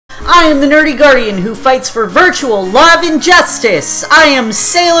I am the nerdy guardian who fights for virtual love and justice. I am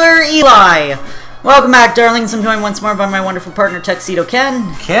Sailor Eli. Welcome back, darlings. I'm joined once more by my wonderful partner, Tuxedo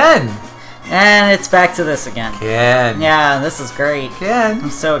Ken. Ken! And it's back to this again. Ken. Yeah, this is great. Ken. I'm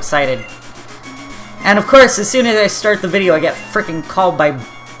so excited. And of course, as soon as I start the video, I get freaking called by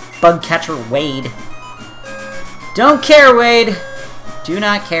bug catcher Wade. Don't care, Wade. Do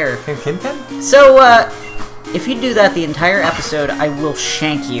not care. Ken? So, if you do that the entire episode, I will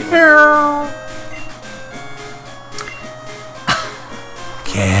shank you.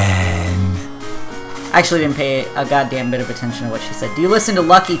 Ken. I actually didn't pay a goddamn bit of attention to what she said. Do you listen to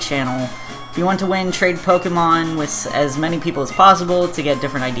Lucky Channel? If you want to win, trade Pokemon with as many people as possible to get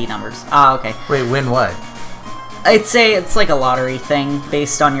different ID numbers. Ah, okay. Wait, win what? I'd say it's like a lottery thing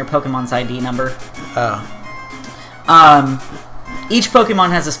based on your Pokemon's ID number. Oh. Each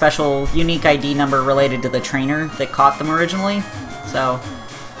Pokemon has a special, unique ID number related to the trainer that caught them originally. So,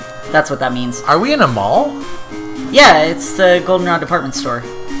 that's what that means. Are we in a mall? Yeah, it's the Goldenrod department store.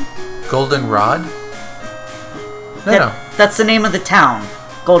 Goldenrod? No. That's the name of the town.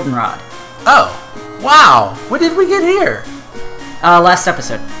 Goldenrod. Oh. Wow. When did we get here? Last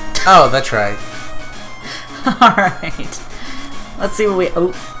episode. Oh, that's right. Alright. Let's see what we...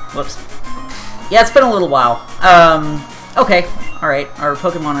 Oh, whoops. Yeah, it's been a little while. Okay. Alright, our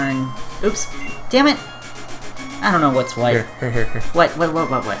Pokemon are in... Oops. Damn it. I don't know what's what. Here. What?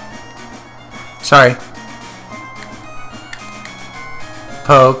 Sorry.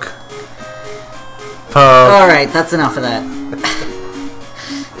 Poke. Alright, that's enough of that.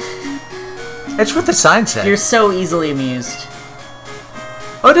 It's what the sign said. You're so easily amused.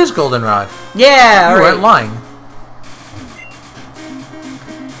 Oh, it is Goldenrod. Yeah, You alright. weren't lying.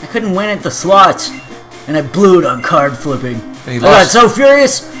 I couldn't win at the slots, and I blew it on card flipping. And he I got lost. so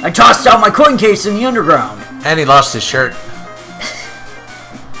furious, I tossed out my coin case in the underground. And he lost his shirt.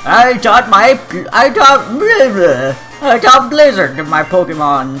 I taught Blizzard to my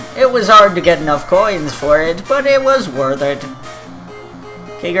Pokemon. It was hard to get enough coins for it, but it was worth it.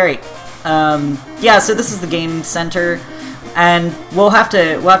 Okay, great. Yeah, so this is the game center, and we'll have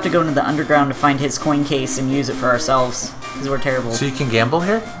to go into the underground to find his coin case and use it for ourselves because we're terrible. So you can gamble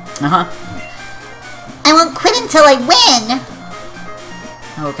here? Uh-huh. I won't quit until I win!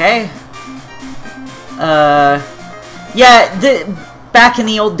 Okay. Yeah, back in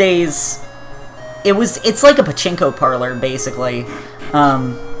the old days, it's like a pachinko parlor, basically. Are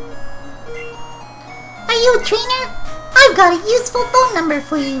you a trainer? I've got a useful phone number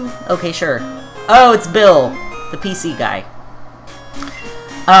for you. Okay, sure. Oh, it's Bill, the PC guy.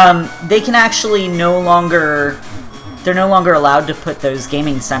 They can actually they're no longer allowed to put those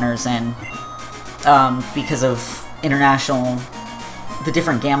gaming centers in, because of the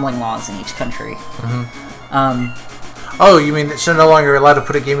different gambling laws in each country. Oh, you mean it's no longer allowed to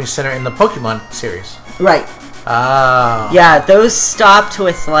put a gaming center in the Pokemon series? Right. Oh. Yeah, those stopped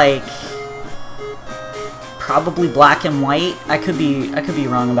with, like, probably Black and White. I could be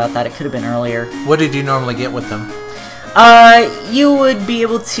wrong about that. It could have been earlier. What did you normally get with them? You would be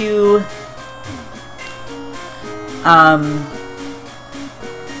able to,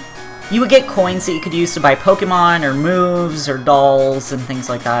 you would get coins that you could use to buy Pokemon, or moves, or dolls, and things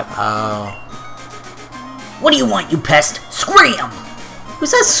like that. Oh. What do you want, you pest? Scram! Who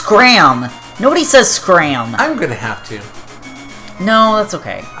says scram? Nobody says scram. I'm gonna have to. No, that's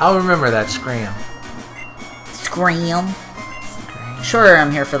okay. I'll remember that scram. Scram. Sure,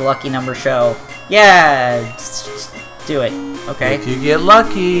 I'm here for the lucky number show. Yeah, just do it. Okay. If you get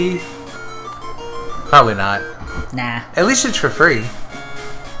lucky. Probably not. Nah. At least it's for free.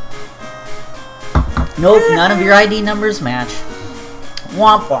 Nope, none of your ID numbers match.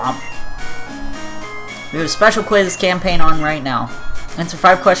 Womp womp. We have a special quiz campaign on right now. Answer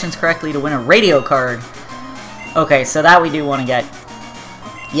 5 questions correctly to win a radio card. Okay, so that we do want to get.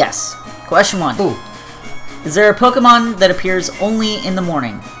 Yes. Question 1. Ooh. Is there a Pokemon that appears only in the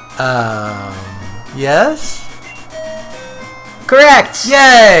morning? Yes? Correct!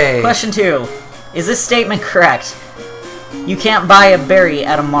 Yay! Question 2. Is this statement correct? You can't buy a berry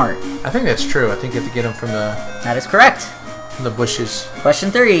at a mart. I think that's true. I think you have to get them from That is correct. the bushes.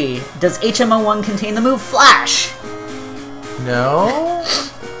 Question 3. Does HMO1 contain the move Flash? No?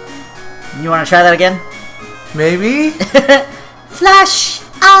 You want to try that again? Maybe? Flash!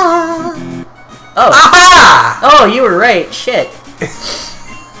 Ah! Oh. Aha! Oh, you were right. Shit.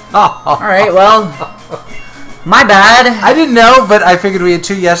 Alright, well. My bad. I didn't know, but I figured we had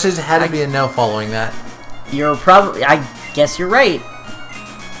 2 yeses. It had to be a no following that. You're probably... I guess you're right.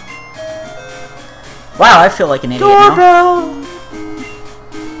 Wow, I feel like an idiot now. Doorbell!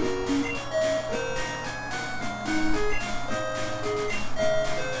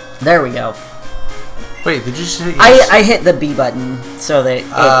 There we go. Wait, did you say yes? I hit the B button so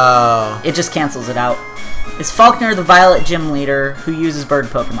that it just cancels it out. Is Faulkner the Violet Gym leader who uses bird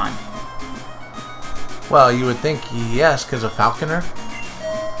Pokemon? Well, you would think yes, because of Falconer.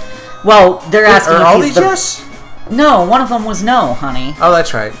 Well, they're asking Are if all he's these yes? No, one of them was no, honey. Oh,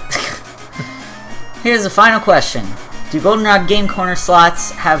 that's right. Here's the final question. Do Goldenrod Game Corner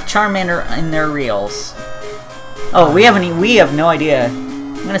slots have Charmander in their reels? Oh, we have no idea.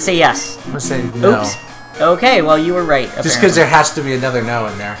 I'm gonna say yes. I'm gonna say no. Oops. Okay, well you were right. Apparently. Just because there has to be another no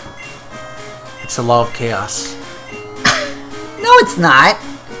in there. It's a law of chaos. No, it's not.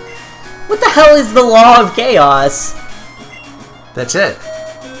 What the hell is the law of chaos? That's it.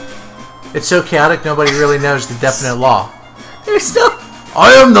 It's so chaotic nobody really knows the definite law. There's no...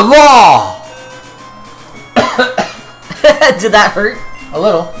 I am the law! Did that hurt? A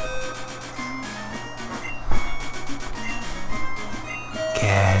little.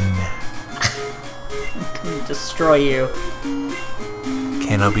 Can destroy you.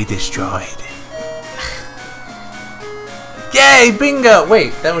 Cannot be destroyed. Yay, bingo!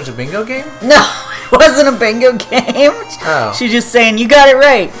 Wait, that was a bingo game? No, it wasn't a bingo game. Oh. She's just saying, you got it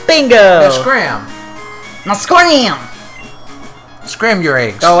right. Bingo! Now scram. Now scram! Scram your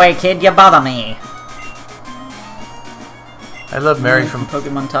eggs. Go away, kid, you bother me. I love Mary from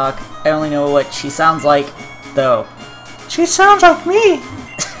Pokemon Talk. I only know what she sounds like, though. She sounds like me.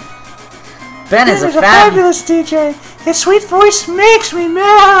 Ben is a fabulous DJ. His sweet voice makes me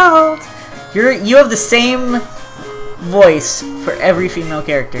melt. You have the same voice for every female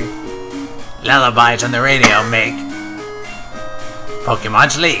character. Lullabies on the radio make Pokemon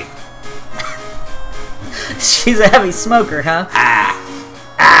sleep. She's a heavy smoker, huh?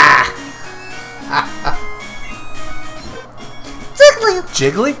 Jiggly.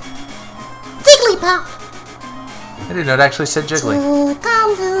 Jiggly? Jigglypuff. I didn't know it actually said Jiggly.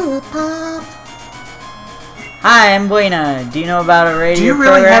 Jigglypuff. Hi, I'm Buena. Do you know about a radio Do you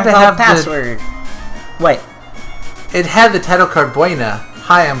really program have to called have Password? Wait. It had the title card Buena.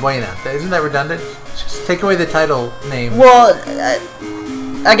 Hi, I'm Buena. Isn't that redundant? Just take away the title name. Well,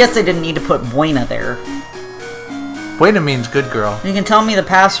 I guess they didn't need to put Buena there. Buena means good girl. You can tell me the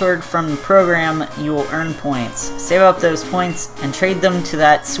password from the program, you will earn points. Save up those points and trade them to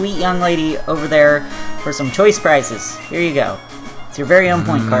that sweet young lady over there for some choice prizes. Here you go. It's your very own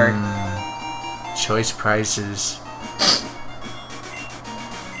point card. Choice prizes.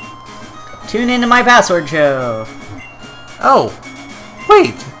 Tune into my password show. Oh,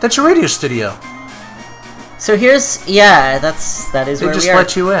 wait, that's a radio studio. So here's, yeah, that is They where just we are.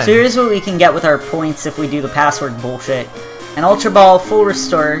 let you in. So here's what we can get with our points if we do the password bullshit. An Ultra Ball, Full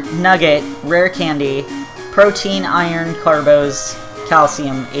Restore, Nugget, Rare Candy, Protein, Iron, Carbos,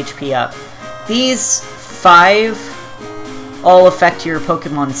 Calcium, HP up. These 5 all affect your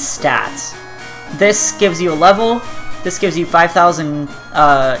Pokemon stats. This gives you a level. This gives you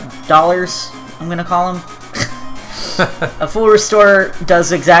 $5,000, I'm gonna call them. A Full Restore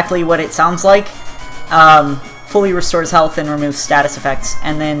does exactly what it sounds like. Fully restores health and removes status effects.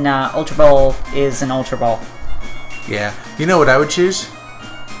 And then Ultra Ball is an Ultra Ball. Yeah. You know what I would choose?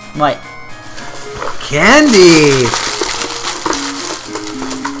 What? Candy!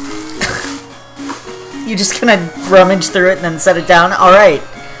 You just gonna rummage through it and then set it down? Alright.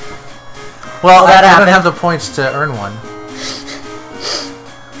 Well, that I don't happened. have the points to earn one.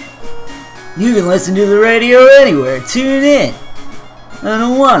 You can listen to the radio anywhere. Tune in. I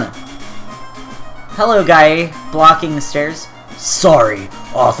don't wanna. Hello, guy blocking the stairs. Sorry,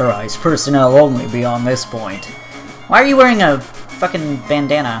 authorized personnel only beyond this point. Why are you wearing a fucking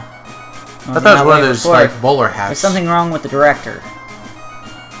bandana? I thought it was one of those, like, bowler hats. There's something wrong with the director.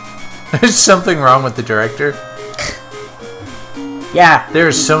 There's something wrong with the director? Yeah.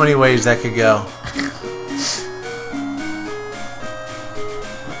 There's so many ways that could go.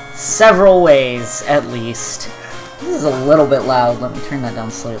 Several ways, at least. This is a little bit loud. Let me turn that down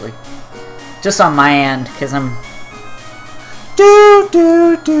slightly. Just on my end, because I'm... Do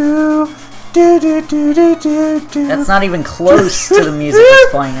do do do do do do do do. That's not even close to the music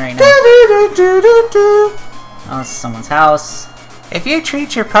that's playing right now. Oh, this is someone's house. If you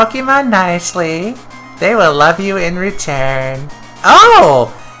treat your Pokemon nicely, they will love you in return.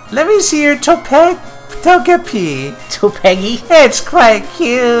 Oh! Let me see your Togepi. Topegi? It's quite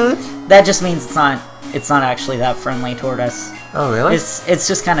cute. That just means it's not actually that friendly toward us. Oh, really? It's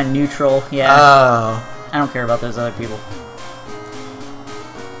just kind of neutral, yeah. Oh. I don't care about those other people.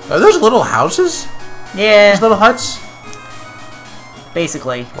 Are those little houses? Yeah, Those little huts?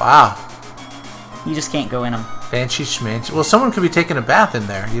 basically. Wow. You just can't go in them. Fancy schmancy. Well, someone could be taking a bath in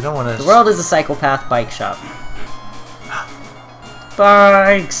there. You don't want to... The world is a psychopath bike shop.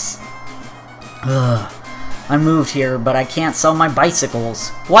 Bikes! Ugh. I moved here, but I can't sell my bicycles.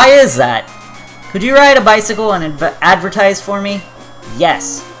 Why is that? Could you ride a bicycle and advertise for me?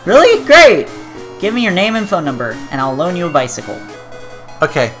 Yes. Really? Great! Give me your name and phone number, and I'll loan you a bicycle.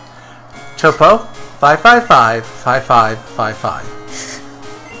 Okay. Topo, 555-5555.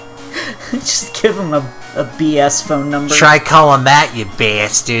 Just give him a BS phone number. Try calling that, you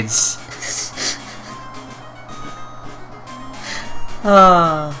bastards.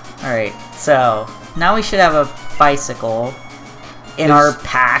 Alright, so now we should have a bicycle in our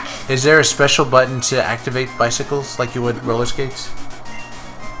pack. Is there a special button to activate bicycles like you would roller skates?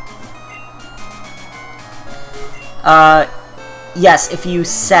 Yes, if you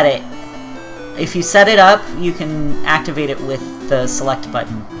set it. If you set it up, you can activate it with the select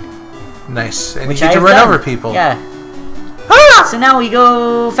button. Nice. And Which you get to I've run done. over people. Yeah. Ah! So now we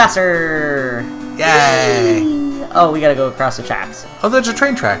go faster. Yay! Oh, we gotta go across the tracks. Oh, there's a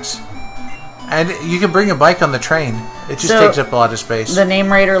train tracks. And you can bring a bike on the train. It just takes up a lot of space. The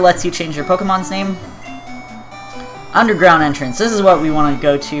name raider lets you change your Pokemon's name. Underground entrance. This is what we want to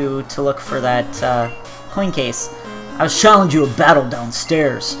go to look for that coin case. I was challenging you a battle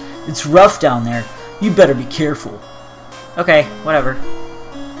downstairs. It's rough down there. You better be careful. Okay, whatever.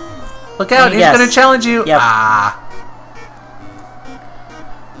 Look out, he's Yes. going to challenge you. Yep. Ah.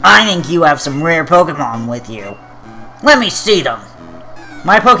 I think you have some rare Pokemon with you. Let me see them.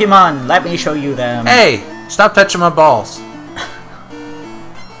 My Pokemon, let me show you them. Hey, stop touching my balls.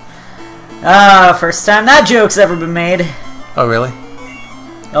 First time that joke's ever been made. Oh, really?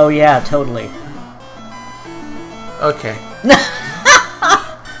 Oh yeah, totally. Okay.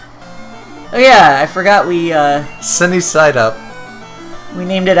 Oh yeah, I forgot we Sunny side up.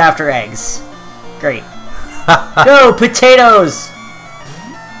 named it after eggs. Great. Go, potatoes!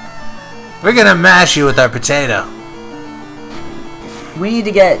 We're gonna mash you with our potato. We need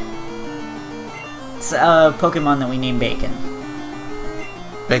to get a Pokemon that we name Bacon.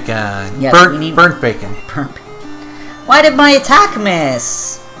 Bacon. Yes, burnt, we need- burnt bacon. Why did my attack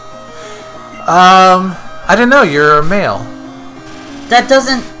miss? I don't know. You're a male, That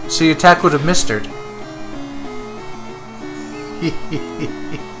doesn't... so your attack would have mistered.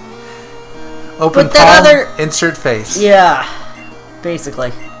 Open But that palm, other- insert face. Yeah,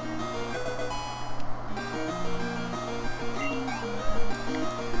 basically.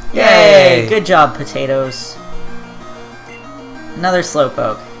 Yay! Good job, potatoes. Another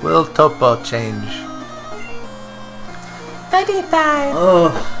Slowpoke. Will Topo change? 95.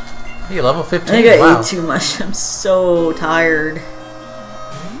 Oh, Hey, level I 15. think I Wow. ate too much. I'm so tired.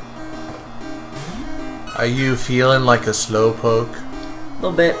 Are you feeling like a slowpoke? A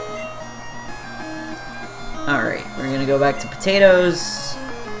little bit. Alright, we're gonna go back to potatoes.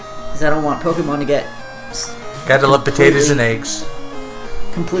 Because I don't want Pokemon to get Gotta love potatoes and eggs.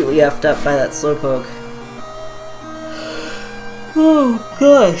 completely effed up by that Slowpoke. Oh,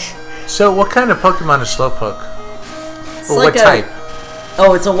 gosh. So, what kind of Pokemon is Slowpoke? It's Or like what type?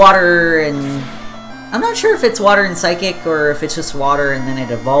 Oh, it's a water and... I'm not sure if it's water and psychic or if it's just water and then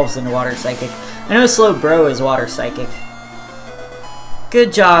it evolves into water psychic. I know Slowbro is water psychic.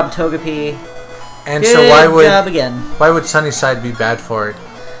 Good job, Togepi. And Good so job again. why would Sunnyside be bad for it?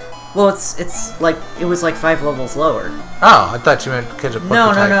 Well, it's like it was like 5 levels lower. Oh, I thought you meant because of No,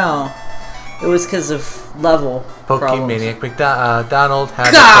 Poketype. no. It was because of level problems. Pokemaniac McDonald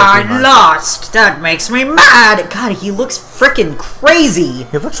has God, a Pokemon. lost! That makes me mad! God, he looks frickin' crazy!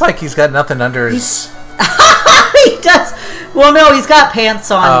 He looks like he's got nothing under his... He does! Well, no, he's got pants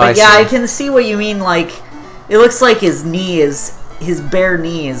on, Oh, but I yeah, see. I can see what you mean, like, it looks like his knee is, his bare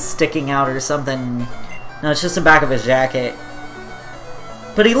knee is sticking out or something. No, it's just the back of his jacket.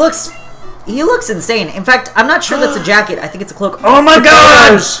 But he looks insane. In fact, I'm not sure that's a jacket, I think it's a cloak. Oh my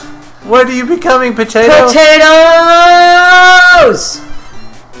god! Potatoes! What are you becoming, Potato? Potatoes!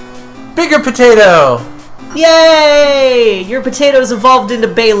 Bigger Potato! Yay! Your potatoes evolved into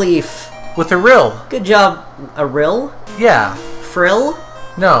Bayleaf. With a rill. Good job. A rill? Yeah. Frill?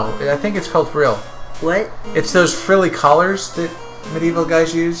 No, I think it's called rill. What? It's those frilly collars that medieval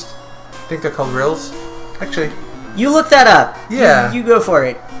guys used. I think they're called rills. Actually, You look that up. Yeah. You go for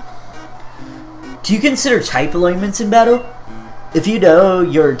it. Do you consider type alignments in battle? If you know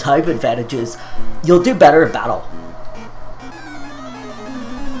your type advantages, you'll do better at battle.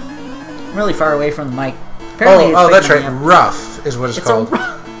 I'm really far away from the mic. Apparently oh, it's that's picking right. me up. Rough is what it's called.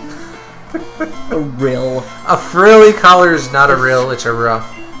 A rill. A frilly collar is not a rill, it's a ruff.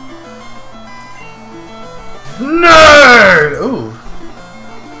 Nerd! Ooh.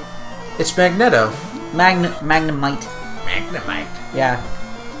 It's Magneto. Magnemite. Magnemite. Yeah.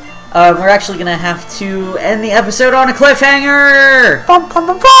 We're actually gonna have to end the episode on a cliffhanger! Bum, bum,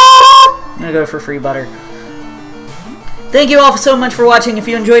 bum, bum. I'm gonna go for free butter. Thank you all so much for watching. If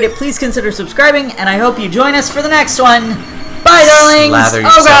you enjoyed it, please consider subscribing, and I hope you join us for the next one. Bye, darlings! Slather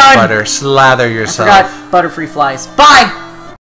yourself, oh, God! butter. Slather yourself. I forgot butter-free flies. Bye!